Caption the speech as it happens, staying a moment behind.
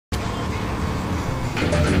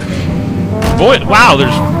Boy, wow,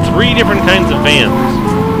 there's 3 different kinds of vans.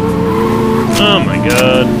 Oh my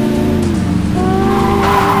god.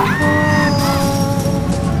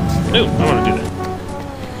 Ooh, I want to do that.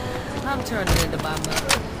 I'm turning into my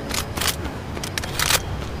mother.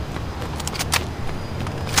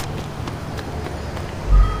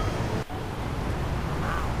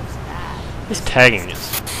 This tagging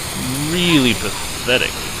is really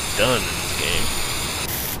pathetically done in this game.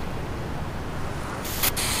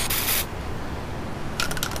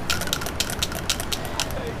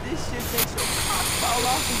 Hey, this shit takes your cock fall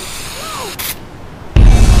off in the snow.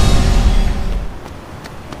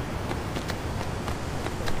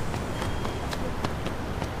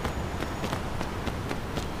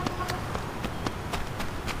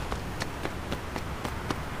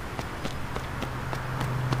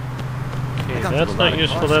 That's not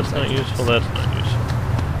useful, that's not useful, that's not useful.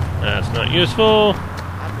 That's not useful.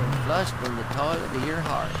 I've been flushed from the toilet to your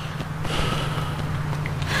heart.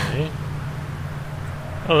 Okay.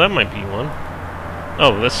 Oh, that might be one.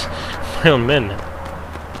 Oh, that's my own men.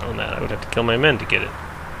 On that, I would have to kill my men to get it.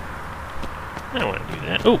 I don't want to do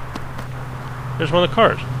that. Oh! There's one of the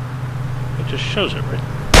cars. It just shows it, right?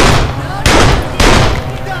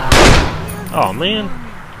 Oh, man.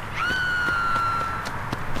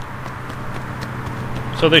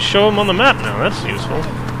 So they show them on the map now. That's useful.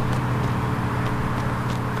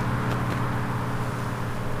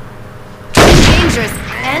 Dangerous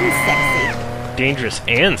and sexy. Dangerous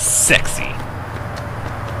and sexy.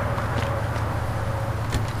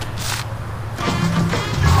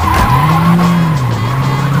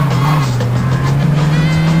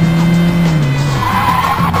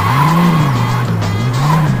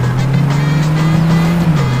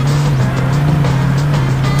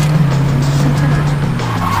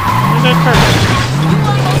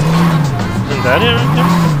 Isn't that it right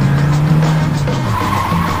there?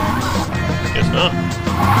 Guess not.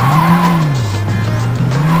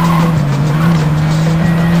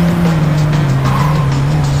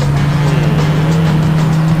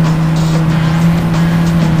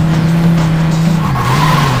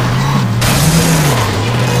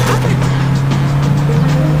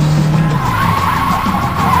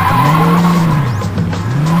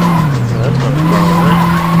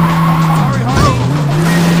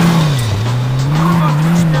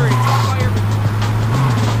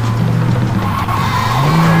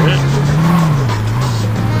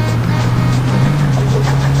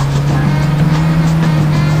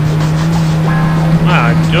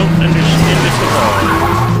 Don't understand this at all.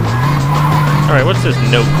 Alright, what's this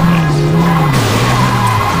note place?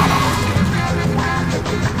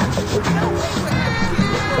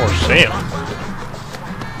 For sale.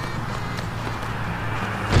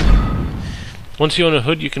 Once you own a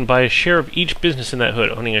hood, you can buy a share of each business in that hood.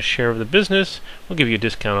 Owning a share of the business will give you a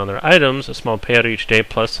discount on their items, a small payout each day,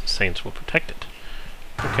 plus Saints will protect it.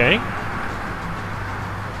 Okay.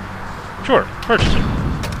 Sure, purchase it.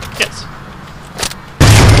 Yes.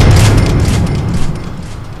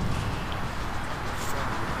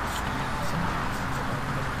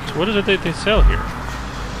 What is it that they sell here?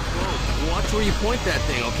 Whoa, watch where you point that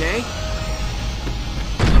thing, okay?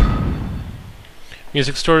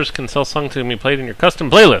 Music stores can sell songs that can be played in your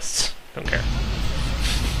custom playlists. Don't care.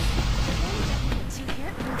 Did you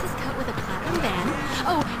hear? This is cut with a platinum band.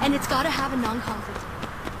 Oh, and it's gotta have a non-conflict.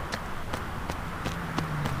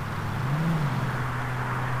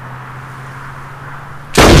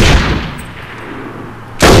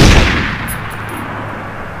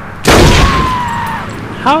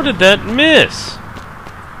 How did that miss?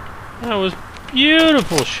 That was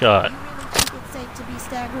beautiful shot. You really think it's safe to be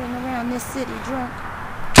staggering around this city drunk?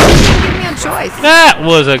 Give me a choice. That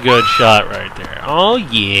was a good shot right there. Oh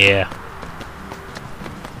yeah.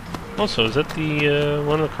 Also, is that the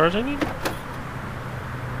one of the cars I need?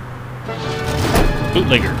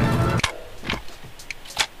 Bootlegger.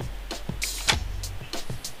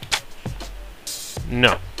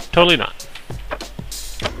 No, totally not.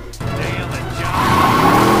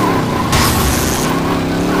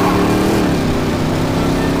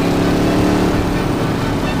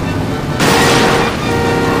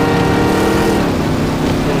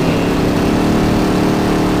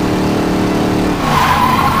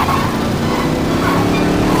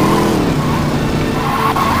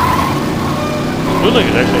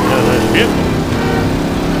 Bootlegger's actually kind of nice vehicle.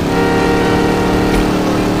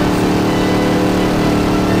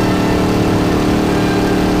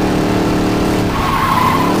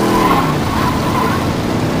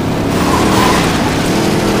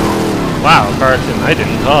 Wow, a car accident I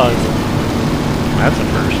didn't cause. That's a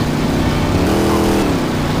first.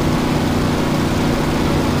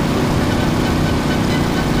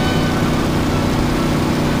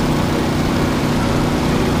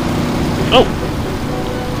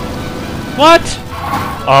 What?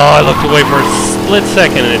 Oh, I looked away for a split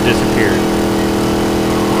second and it disappeared.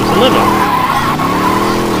 It was a limo.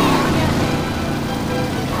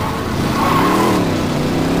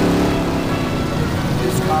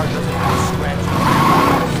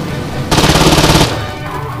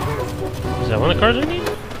 Is that one of the cars I need?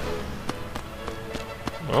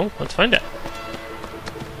 Well, let's find out.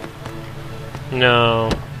 No.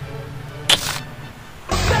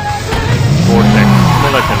 Vortex.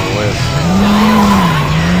 We'll let them live.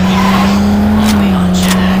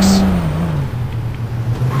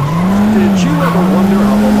 Did you ever wonder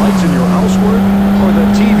how the lights in your house work? Or the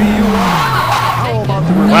TV you watch? How about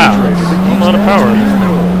the refrigerator that keeps a lot of power.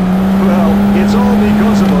 Well, it's all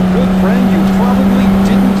because of a good friend you probably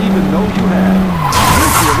didn't even know you had.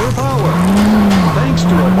 Nuclear power. Thanks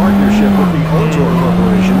to a partnership with the Otor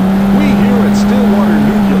Corporation, we here at Stillwater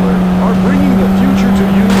Nuclear are bringing the future to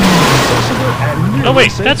you in accessible and nearly Oh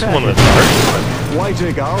wait, safe that's one of the packaging. cars. Why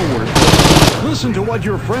take our word for it? Listen to what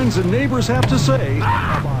your friends and neighbors have to say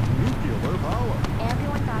about nuclear power.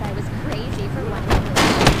 Everyone thought I was crazy for wanting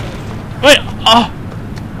to. Wait, oh!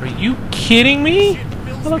 Are you kidding me?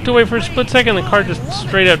 I looked away for a split second, the car just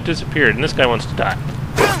straight up disappeared, and this guy wants to die.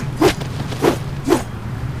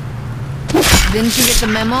 Didn't you get the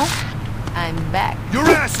memo? I'm back. Your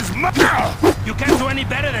ass is You can't do any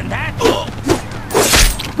better than that.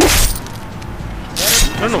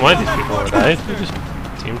 I don't know why these people want to die. They just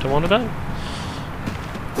seem to want to die.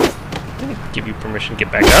 I'm gonna give you permission to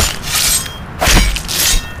get back up.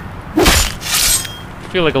 I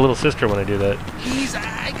feel like a little sister when I do that. Please,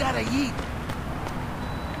 I gotta eat.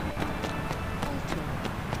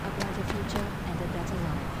 A brighter future and a better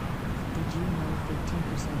life. Did you know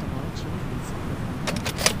 15% of all children suffer from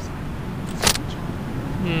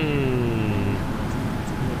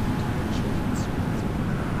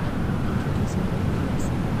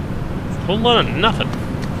Whole lot of nothing.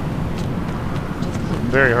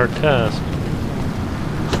 Very hard task.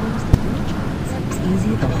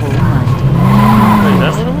 Easy the whole night. Wait,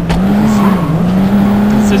 that one of them?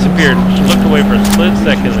 It's disappeared. She looked away for a split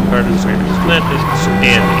second and the car disappeared. Isn't that just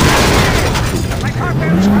dandy?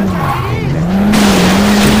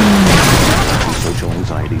 Social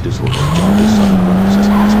anxiety disorder.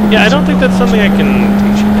 Yeah, I don't think that's something I can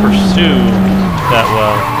pursue that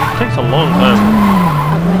well. It takes a long time.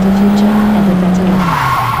 A brighter future and a better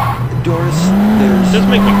life. Doris, It does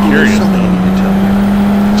make me curious, something I though. need to tell you.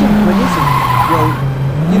 Jim, what is it? Well,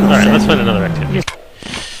 you know, Alright, let's find another activity.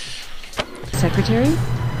 Secretary?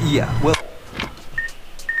 Yeah, well,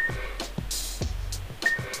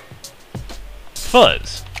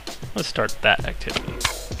 Fuzz. Let's start that activity.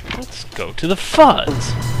 Let's go to the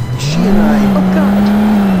fuzz. she and I... Oh God.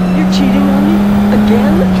 You're cheating on me?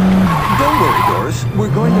 Again? Don't worry, Doris.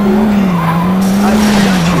 We're going to be okay. I've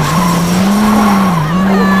got you.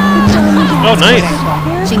 Oh, nice.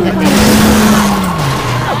 Chingate.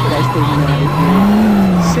 How could I stay mad at you?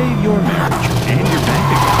 Save your marriage and your bank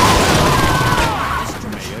account.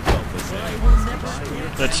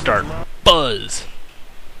 Let's start Buzz.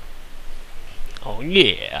 Oh,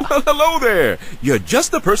 yeah. Hello there! You're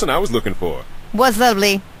just the person I was looking for. What's up,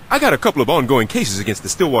 Lee? I got a couple of ongoing cases against the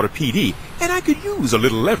Stillwater PD, and I could use a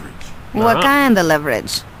little leverage. What kind of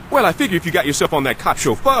leverage? Well, I figure if you got yourself on that cop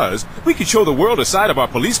show Fuzz, we could show the world a side of our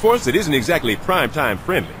police force that isn't exactly prime-time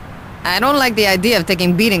friendly. I don't like the idea of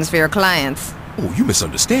taking beatings for your clients. Oh, you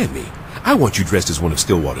misunderstand me. I want you dressed as one of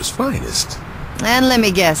Stillwater's finest. And let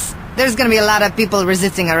me guess, there's gonna be a lot of people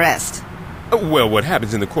resisting arrest. Well, what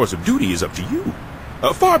happens in the course of duty is up to you.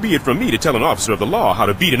 Far be it from me to tell an officer of the law how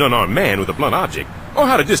to beat an unarmed man with a blunt object, or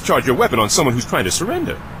how to discharge your weapon on someone who's trying to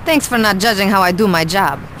surrender. Thanks for not judging how I do my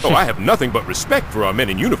job. Oh, I have nothing but respect for our men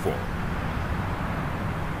in uniform.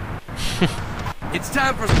 It's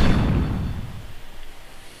time for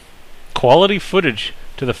Quality footage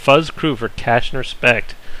to the Fuzz crew for cash and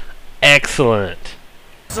respect. Excellent.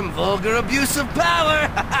 some vulgar abuse of power.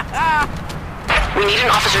 We need an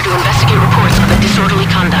officer to investigate reports of a disorderly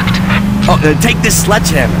conduct. Oh, take this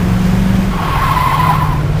sledgehammer.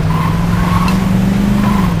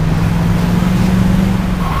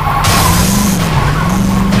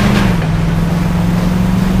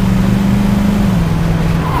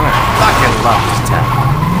 I fucking love this town.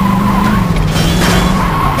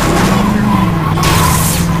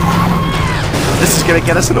 This is gonna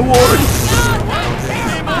get us an award.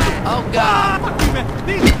 Oh God!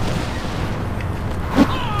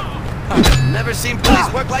 I've never seen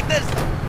police work like this.